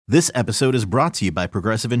This episode is brought to you by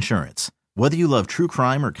Progressive Insurance. Whether you love true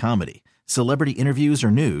crime or comedy, celebrity interviews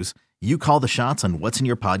or news, you call the shots on what's in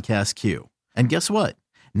your podcast queue. And guess what?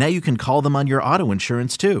 Now you can call them on your auto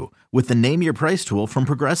insurance too with the Name Your Price tool from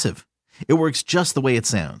Progressive. It works just the way it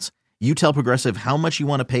sounds. You tell Progressive how much you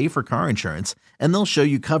want to pay for car insurance, and they'll show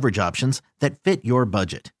you coverage options that fit your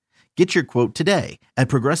budget. Get your quote today at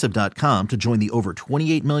Progressive.com to join the over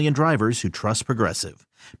 28 million drivers who trust Progressive.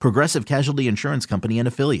 Progressive Casualty Insurance Company and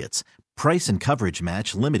Affiliates. Price and coverage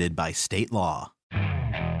match limited by state law.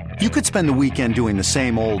 You could spend the weekend doing the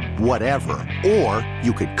same old whatever, or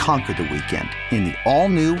you could conquer the weekend in the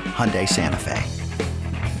all-new Hyundai Santa Fe.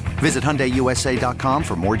 Visit HyundaiUSA.com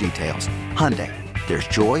for more details. Hyundai, there's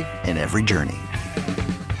joy in every journey.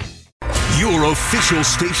 Your official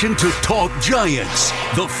station to talk Giants.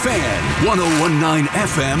 The Fan, 101.9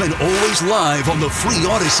 FM and always live on the free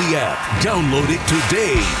Odyssey app. Download it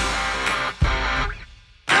today.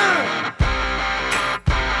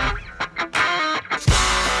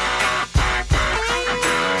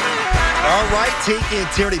 All right, Tiki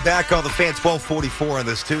and Tierney back on the Fan, 12:44 on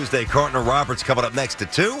this Tuesday. Carton Roberts coming up next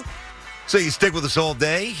at 2. So you stick with us all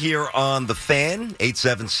day here on the Fan,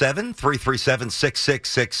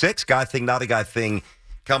 877-337-6666. Guy thing, not a guy thing,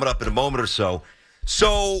 coming up in a moment or so.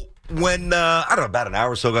 So when, I don't know, about an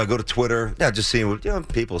hour or so ago, I go to Twitter, just seeing what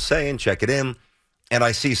people are saying, check it in, and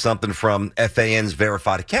I see something from FAN's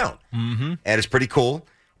verified account. Mm-hmm. And it's pretty cool.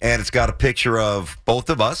 And it's got a picture of both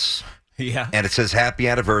of us. Yeah. And it says happy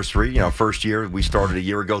anniversary. First year, we started a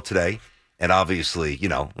year ago today. And obviously,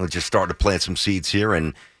 we're just starting to plant some seeds here,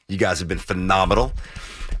 and you guys have been phenomenal.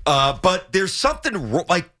 But there's something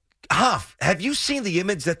like, Huff, have you seen the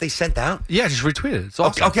image that they sent out? Yeah, just retweeted it. It's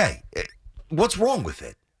awesome. Okay. What's wrong with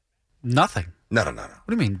it? Nothing. No. What do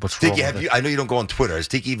you mean, what's Tiki, wrong with it? I know you don't go on Twitter. Has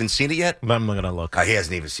Tiki even seen it yet? I'm going to look. He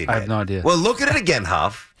hasn't even seen it yet. I have no idea. Well, look at it again,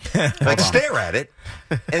 Huff. Stare at it.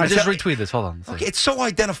 And I just retweeted this. Hold on. Okay, it's so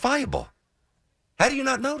identifiable. How do you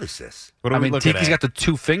not notice this? What are we looking Tiki's at? got the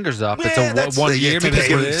two fingers up. Yeah, it's a 1 year. Maybe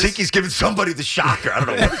that's what it is. Tiki's giving somebody the shocker. I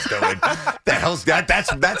don't know what he's doing. The hell's that?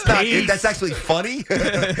 That's not it. That's actually funny,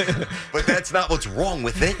 but that's not what's wrong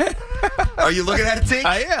with it. Are you looking at it, Tiki?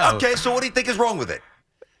 I am. Okay, so what do you think is wrong with it?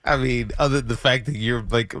 I mean, other than the fact that you're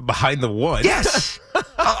like behind the one. Yes.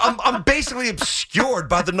 I'm basically obscured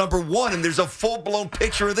by the number one, and there's a full-blown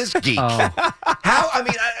picture of this geek. Oh. How? I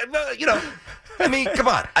mean, come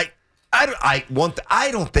on. I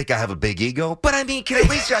don't think I have a big ego, but I mean, can at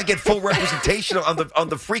least I get full representation on the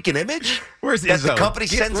freaking image? Where's that Izzo? the company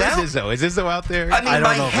sends out? Where's Izzo? Is Izzo out there? I mean,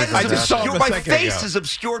 my know if head Izzo's is I just saw him obscured. a My second face ago. is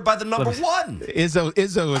obscured by the number one. Izzo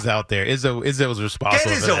is out there. Izzo's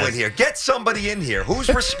responsible. Get Izzo in here. Get somebody in here. Who's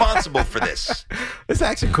responsible for this? It's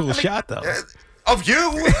actually a cool shot, though. Of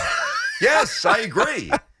you? Yes, I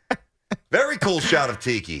agree. Very cool shot of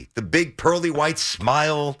Tiki. The big pearly white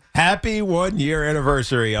smile. Happy 1 year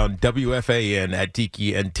anniversary on WFAN at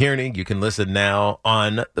Tiki and Tierney. You can listen now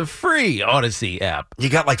on the free Odyssey app. You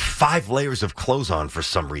got like 5 layers of clothes on for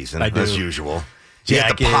some reason, I do. as usual. You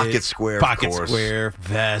got the pocket square, of course. Square,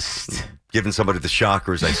 vest. Giving somebody the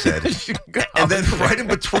shocker, as I said. And then right in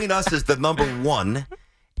between us is the number one.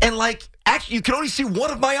 And like, actually, you can only see one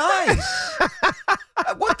of my eyes.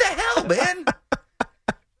 What the hell, man?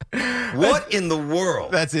 What in the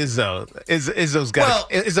world? That's Izzo. Izzo's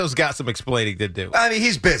got some explaining to do. I mean,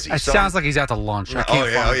 he's busy. It sounds like he's out to lunch. I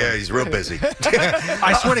can't find him. He's real busy.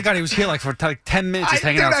 I swear to God, he was here like for 10 minutes just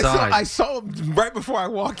hanging outside. I saw him right before I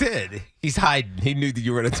walked in. He's hiding. He knew that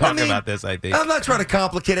you were going to talk about this, I think. I'm not trying to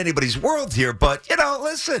complicate anybody's world here, but,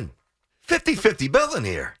 listen, 50-50 billing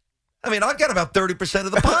here. I mean, I've got about 30%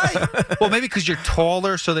 of the pie. Well, maybe because you're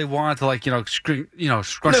taller, so they wanted to scrunch you down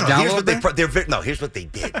a little bit. Here's what they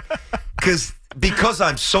did. Because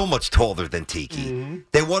I'm so much taller than Tiki,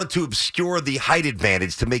 they wanted to obscure the height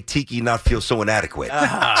advantage to make Tiki not feel so inadequate.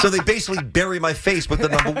 So they basically bury my face with the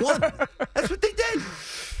number one. That's what they did.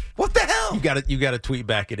 What the hell? You got to tweet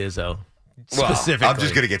back at Izzo. Well, Specifically. I'm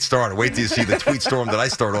just going to get started. Wait till you see the tweet storm that I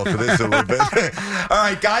start off with this in a little bit. All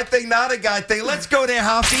right, guy thing, not a guy thing. Let's go there,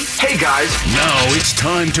 Hoppy. Hey, guys. Now it's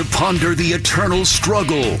time to ponder the eternal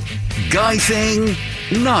struggle. Guy thing,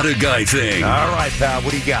 not a guy thing. All right, pal, what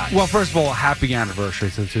do you got? Well, first of all, happy anniversary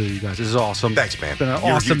to the two of you guys. This is awesome. Thanks, man. It's been an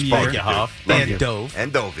You're a awesome huge year. part Thank you, Huff. Love And you. Dove.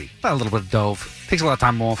 And Dovey. A little bit of Dove. Takes a lot of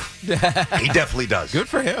time off. He definitely does. Good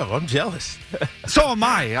for him. I'm jealous. So am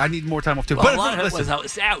I. I need more time off, too. Well, But a lot of it listen,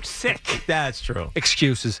 was out sick. That's true.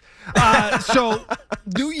 excuses. So,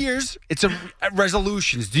 New Year's, it's a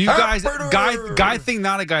resolutions. Do you guys, guy thing,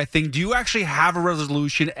 not a guy thing, do you actually have a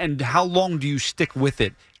resolution, and how long do you stick with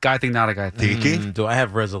it? Guy thing, not a guy thing. Tiki? Do I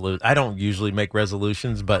have resolution? I don't usually make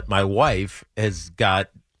resolutions, but my wife has got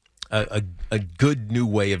a good new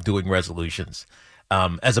way of doing resolutions,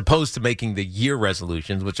 as opposed to making the year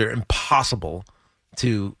resolutions, which are impossible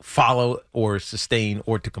to follow or sustain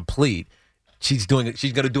or to complete. She's going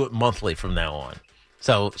to do it monthly from now on.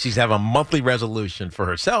 So she's having a monthly resolution for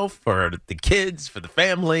herself, for the kids, for the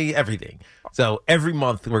family, everything. So every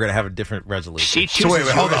month we're going to have a different resolution. So wait,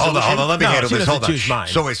 hold on. Let me handle this. Hold on. Choose mine.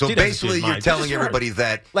 So She doesn't basically choose you're mine. telling Just everybody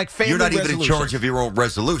that like you're not family even in resolutions. charge of your own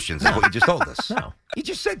resolutions. Is what you just told us. No. You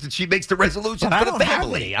just said that she makes the resolutions But I for the don't have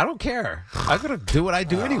family. any. I don't care. I'm going to do what I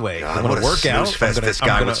do anyway. God, I'm going what to a work out. snooze fest this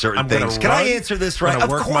guy with certain things. Can I answer this right? I'm going Of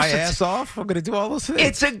to work course my it's- ass off. I'm going to do all those things.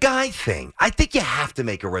 It's a guy thing. I think you have to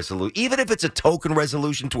make a resolution, even if it's a token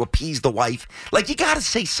resolution to appease the wife. Like, you got to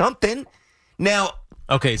say something. Now,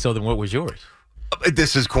 Okay, so then what was yours?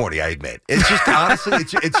 this is corny, I admit. It's just, honestly,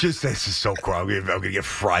 it's just, this is so corny. I'm going to get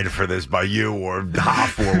fried for this by you or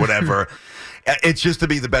Hoff or whatever. It's just to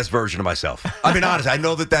be the best version of myself. I mean, honestly, I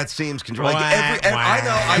know that seems control. Like I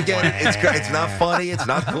know, I get it. It's not funny. It's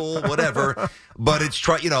not cool. Whatever. But it's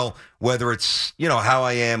whether it's how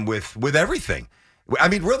I am with everything. I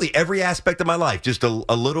mean, really, every aspect of my life, just a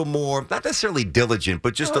little more, not necessarily diligent,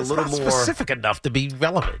 but just a little not more specific enough to be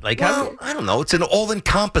relevant. Like, Well, I don't know. It's an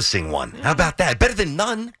all-encompassing one. How about that? Better than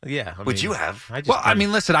none. yeah, Which you have. I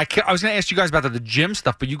mean, listen, I was going to ask you guys about the gym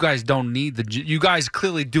stuff, but you guys don't need you guys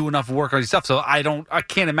clearly do enough work on your stuff, so I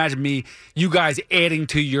can't imagine you guys adding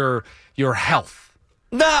to your health.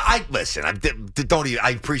 No, listen. Don't even. I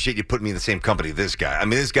appreciate you putting me in the same company as this guy. I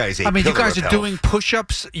mean, this guy is a. I mean, you pillar guys of are health. doing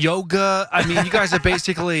push-ups, yoga. I mean, you guys are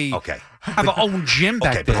basically Okay. have an own gym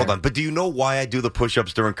back Okay, there. but hold on. But do you know why I do the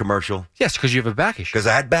push-ups during commercial? Yes, because you have a back issue. Because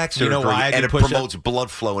I had back surgery, know why I do and it push-ups? promotes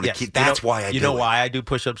blood flow, and Yes, that's why I do it. You know why I do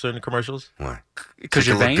push-ups during the commercials? Why? Because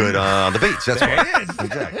You you're look vain. good on the beach. That's why. It is.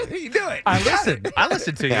 Exactly. You do it. I listen. I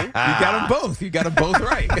listen to you. You got them both. You got them both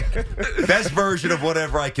right. Best version of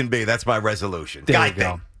whatever I can be. That's my resolution. There Guy you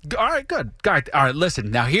go. thing. All right, good. Guy, all right,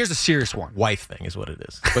 listen. Now here's a serious one. Wife thing is what it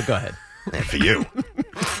is. But go ahead. And for you.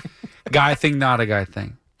 Guy thing, not a guy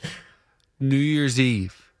thing. New Year's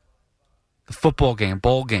Eve, the football game,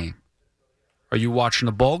 bowl game. Are you watching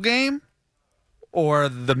the bowl game or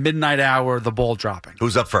the midnight hour, the bowl dropping?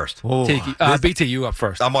 Who's up first? Tiki, BT, you up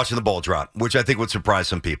first. I'm watching the ball drop, which I think would surprise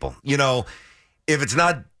some people. If it's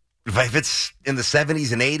in the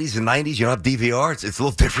 70s and 80s and 90s, you don't have DVR, it's a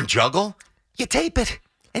little different juggle. You tape it,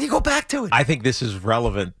 and you go back to it. I think this is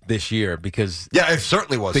relevant this year because Yeah, it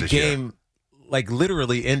certainly was the this year. game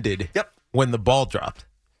literally ended Yep. when the ball dropped.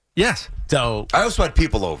 Yes. So I also had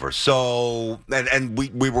people over, so and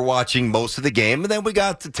we were watching most of the game, and then we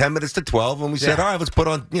got to 10 minutes to 12, and we said, Yeah. all right, let's put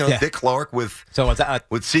on Yeah. Dick Clark with I was at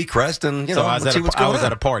Seacrest, and I was let's see what's going on.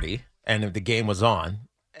 at a party and the game was on,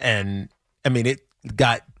 and I mean it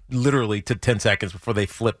got literally to 10 seconds before they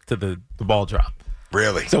flipped to the ball drop.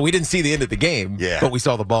 Really? So we didn't see the end of the game, Yeah. but we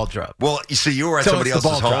saw the ball drop. Well, you see, you were at So somebody it's the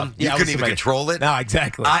else's ball home. drop. You Yeah, I couldn't was even somebody- control it. No,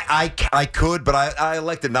 exactly. I could, but I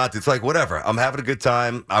elected not to. It's like, whatever. I'm having a good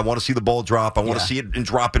time. I want to see the ball drop. I want to see it and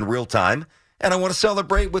drop in real time. And I want to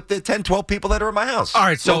celebrate with the 10, 12 people that are in my house. All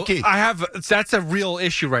right, so Low-key. that's a real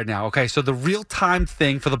issue right now. Okay, so the real time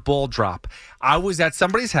thing for the ball drop. I was at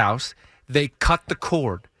somebody's house. They cut the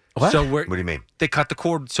cord. What? So What do you mean? They cut the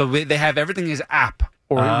cord, so they have everything as app.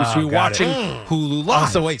 Or so we were got watching it. Hulu Oh, Live.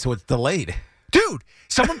 so wait, so it's delayed. Dude,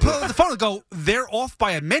 someone put on the phone and go, they're off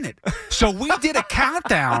by a minute. So we did a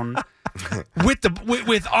countdown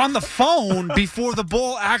with on the phone before the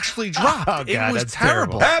ball actually dropped. Oh, it God, was that's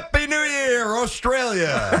terrible. Happy New Year,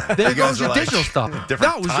 Australia. There You guys goes your are like digital stuff.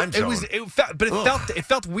 Different No, time it zone. was it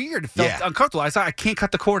felt weird. It felt Yeah. uncomfortable. I thought I can't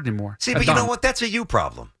cut the cord anymore. See, I'm but you know done. what? That's a you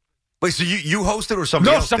problem. Wait, so you hosted or somebody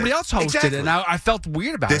No, else? somebody did? else hosted Exactly. it, and I felt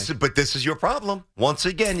weird about it. But this is your problem. Once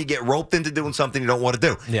again, you get roped into doing something you don't want to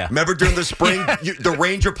do. Yeah. Remember during the spring, the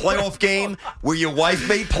Ranger playoff game where your wife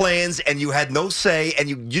made plans and you had no say and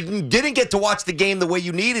you didn't get to watch the game the way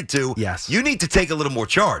you needed to. Yes. You need to take a little more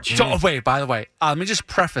charge. So wait, by the way, let me just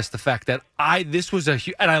preface the fact that this was and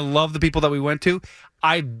I love the people that we went to.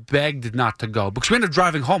 I begged not to go because we ended up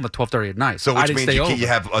driving home at 12:30 at night. So I which didn't means stay over. you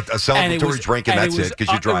have a And it celebratory was- drink and that's it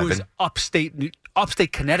because you're driving. It was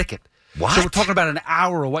upstate Connecticut. What? So we're talking about an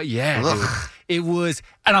hour away. Yeah, dude. It was,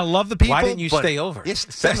 and I love the people. Why didn't you but- stay over? Yes,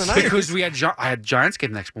 spend the night. Because I had Giants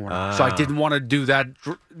game next morning, so I didn't want to do that.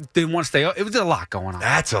 Didn't want to stay. It was a lot going on.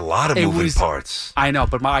 That's a lot of It moving was- parts. I know,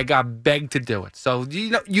 but I got begged to do it. So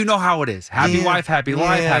you know how it is. Happy Yeah. wife, happy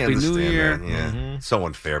life, Yeah, I happy New understand Year. that. Yeah, so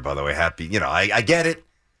unfair. By the way, happy. I get it.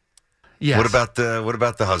 Yes. What about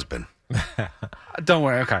the husband? Don't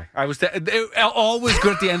worry. Okay, I was always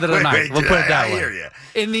good at the end of the night. We'll put it that I way. hear you.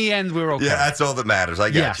 In the end, we were okay. Yeah, that's all that matters. I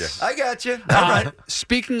got Yes. you. I got you. All right.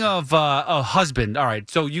 Speaking of a husband, all right.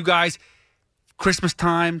 So you guys, Christmas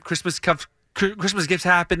time, Christmas gifts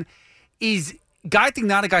happen. Is guy thing,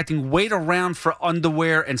 not a guy thing? Wait around for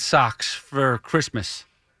underwear and socks for Christmas.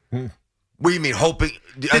 What do you mean, hoping?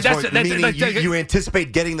 Meaning you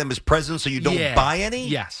anticipate getting them as presents so you don't buy any?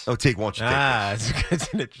 Yes. Oh, Teague, why don't you take this?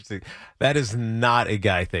 That's an interesting. That is not a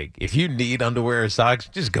guy thing. If you need underwear or socks,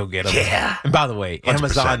 just go get them. Yeah. And by the way, 100%.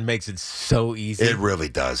 Amazon makes it so easy. It really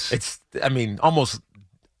does. It's, almost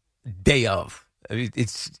day of.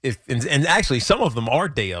 And actually, some of them are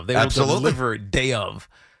day of. They will deliver day of.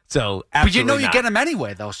 So, but you know you not. get them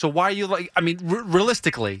anyway, though. So why are you like? I mean,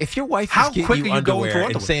 realistically, If your wife how is getting quick you are you going underwear through and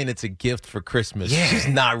underwear? saying it's a gift for Christmas, Yeah. she's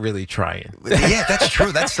not really trying. Yeah, that's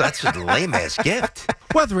true. That's a lame ass gift.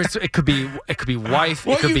 Whether it could be wife,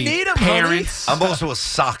 Well, it could you be need 'em, parents. I'm also a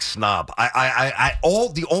sock snob.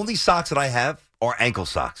 The only socks that I have are ankle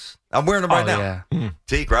socks. I'm wearing them right now. Yeah.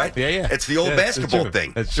 Teague, right? Yeah. It's the old Yeah, that's basketball true.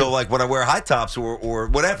 thing. That's So, true. like, when I wear high tops or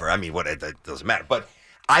whatever, I mean, it doesn't matter. But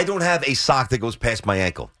I don't have a sock that goes past my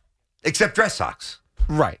ankle, except dress socks.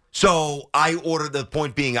 Right. So I order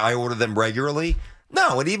them regularly.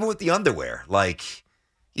 No, and even with the underwear, like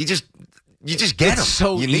you just get them. It's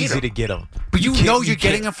so you need easy 'em. to get them. But you know you're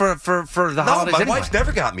getting them for the No, holidays my anyway. wife's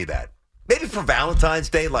never got me that. Maybe for Valentine's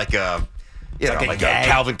Day, like a gag.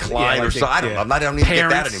 Calvin Klein Yeah, or like so. I don't know. I don't even get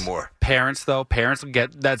that anymore. Parents, though, parents will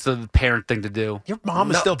get that's a parent thing to do. Your mom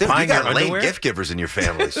is No, still dude, buying you your got lame underwear? gift givers in your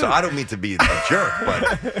family, so I don't mean to be a jerk,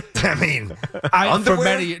 but I mean, For underwear?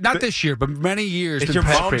 many, not this year, but many years. Is in your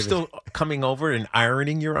past mom previous. still coming over and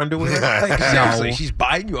ironing your underwear? Like, No. seriously, she's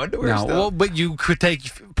buying you underwear No, still? well, but you could take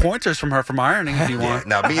pointers from her from ironing if you want.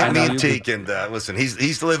 Now, me I and know me and you Teak, and listen,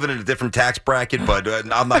 he's living in a different tax bracket, but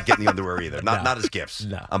I'm not getting the underwear either. Not as gifts.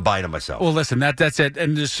 No. I'm buying them myself. Well, listen, that's it.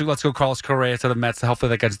 And just let's go Carlos Correa to the Mets. Hopefully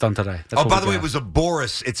that gets done today. That's Oh, what by we the way, got. it was a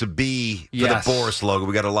Boris. It's a B for Yes. the Boris logo.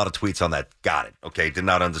 We got a lot of tweets on that. Got it. Okay, did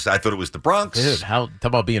not understand. I thought it was the Bronx. Dude, talk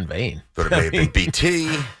about being vain. Thought it may have been BT.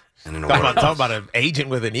 And then Talk about an agent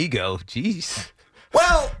with an ego. Jeez.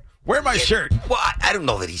 Well, Wear my shirt. well, I don't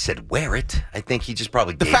know that he said wear it. I think he just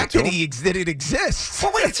probably The gave fact it to that him. that it exists.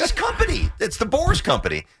 Well, wait, it's his company. It's the Boris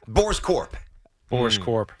company, Boris Corp. Boris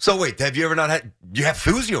Corp. So wait, have you ever not had? You have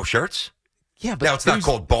Fusio shirts? Yeah, but Now, it's not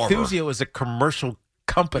called Barber. Thusio is a commercial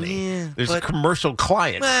company. Yeah, There's but- commercial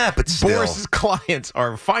clients. But still. Boris's clients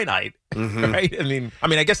are finite, right? I mean,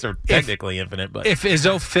 I guess they're technically infinite, but If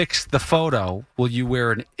Izzo fixed the photo, will you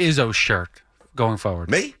wear an Izzo shirt going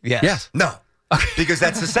forward? Me? yes. Yes. No. Because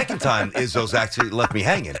that's the second time Izzo's actually left me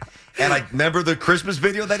hanging. And I remember the Christmas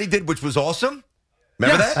video that he did, which was awesome.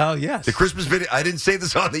 Remember Yes. that? Oh, yes. The Christmas video. I didn't say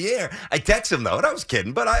this on the air. I texted him, though, and I was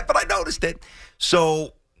kidding, but I noticed it.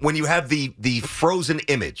 So when you have the frozen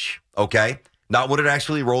image, okay, not when it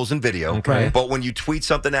actually rolls in video, Okay. but when you tweet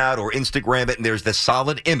something out or Instagram it and there's the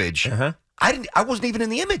solid image, I wasn't even in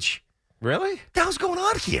the image. Really? What the hell's going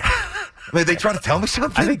on here? I mean, they trying to tell me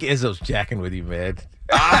something? I think Izzo's jacking with you, man.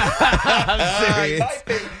 I serious. might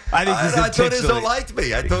be. I think he's I thought Izzo intentionally- liked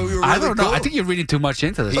me. I thought we were really I don't know. cool. I think you're reading too much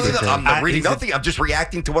into this. I'm not reading he's a- nothing. I'm just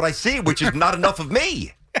reacting to what I see, which is not enough of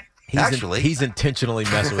me. He's intentionally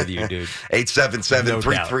messing with you, dude.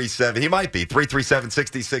 877-337. He might be.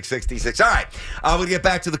 337-6666. All right. We're going to get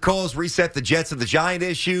back to the calls, reset the Jets and the Giant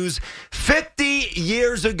issues. 50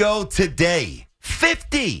 years ago today,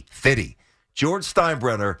 50, George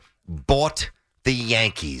Steinbrenner bought the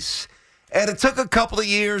Yankees. And it took a couple of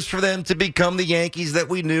years for them to become the Yankees that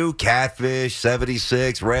we knew. Catfish,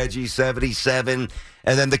 76, Reggie, 77,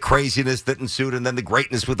 and then the craziness that ensued, and then the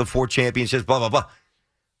greatness with the 4 championships, blah, blah, blah.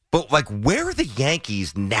 But, like, where are the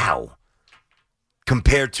Yankees now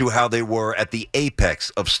compared to how they were at the apex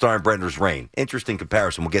of Steinbrenner's reign? Interesting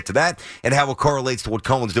comparison. We'll get to that and how it correlates to what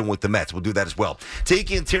Cohen's doing with the Mets. We'll do that as well.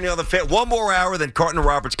 Tiki and Tierney on the Fan. One more hour, then Carton and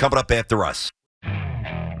Roberts coming up after us.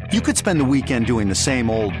 You could spend the weekend doing the same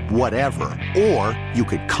old whatever, or you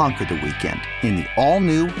could conquer the weekend in the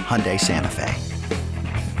all-new Hyundai Santa Fe.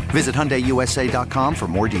 Visit HyundaiUSA.com for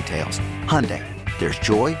more details. Hyundai, there's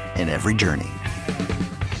joy in every journey.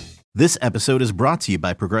 This episode is brought to you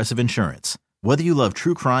by Progressive Insurance. Whether you love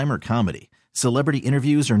true crime or comedy, celebrity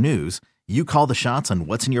interviews or news, you call the shots on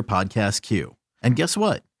what's in your podcast queue. And guess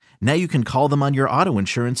what? Now you can call them on your auto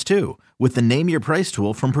insurance too with the Name Your Price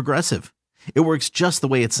tool from Progressive. It works just the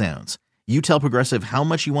way it sounds. You tell Progressive how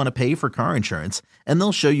much you want to pay for car insurance, and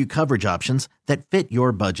they'll show you coverage options that fit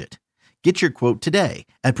your budget. Get your quote today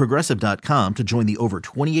at Progressive.com to join the over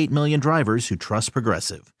 28 million drivers who trust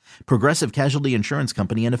Progressive. Progressive Casualty Insurance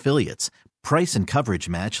Company and Affiliates. Price and coverage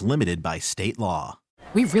match limited by state law.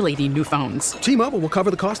 We really need new phones. T-Mobile will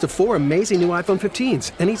cover the cost of 4 amazing new iPhone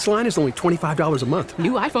 15s, and each line is only $25 a month.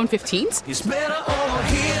 New iPhone 15s? It's better over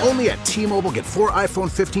here. Only at T-Mobile, get 4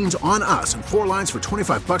 iPhone 15s on us and 4 lines for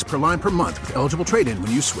 $25 per line per month with eligible trade-in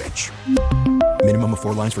when you switch. Minimum of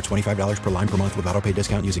 4 lines for $25 per line per month with autopay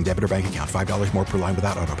discount using debit or bank account. $5 more per line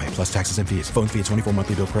without autopay, plus taxes and fees. Phone fee at 24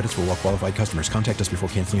 monthly bill credits for well-qualified customers. Contact us before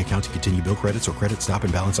canceling account to continue bill credits or credit stop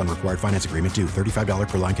and balance on required finance agreement due. $35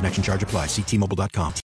 per line connection charge applies. See T-Mobile.com.